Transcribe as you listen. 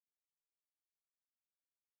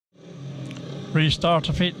Restart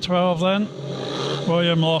of heat 12 then.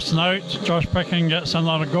 William Lawson out, Josh Picking gets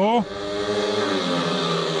another go.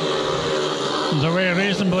 He's away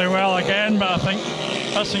reasonably well again, but I think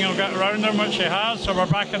this thing will get around him, which he has, so we're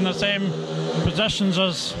back in the same positions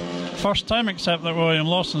as first time, except that William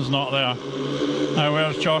Lawson's not there. Now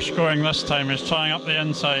where's Josh going this time? He's trying up the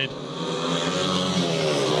inside.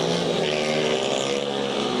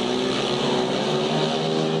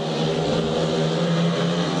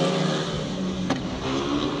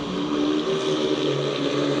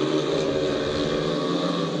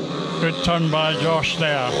 Good turn by Josh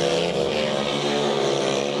there.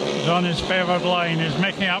 He's on his favoured line, he's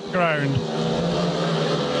making up ground.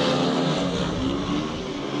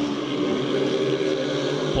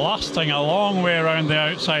 Blasting a long way around the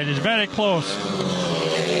outside, he's very close.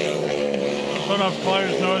 Son of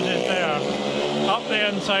Clouds knows he's there. Up the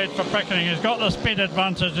inside for Pickering, he's got the speed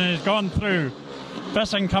advantage and he's gone through.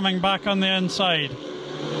 Bissing coming back on the inside.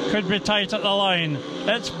 Could be tight at the line.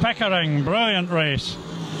 It's Pickering, brilliant race.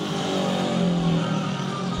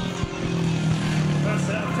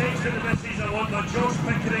 Takes to the season one by Josh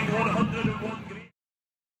Pickering, 100.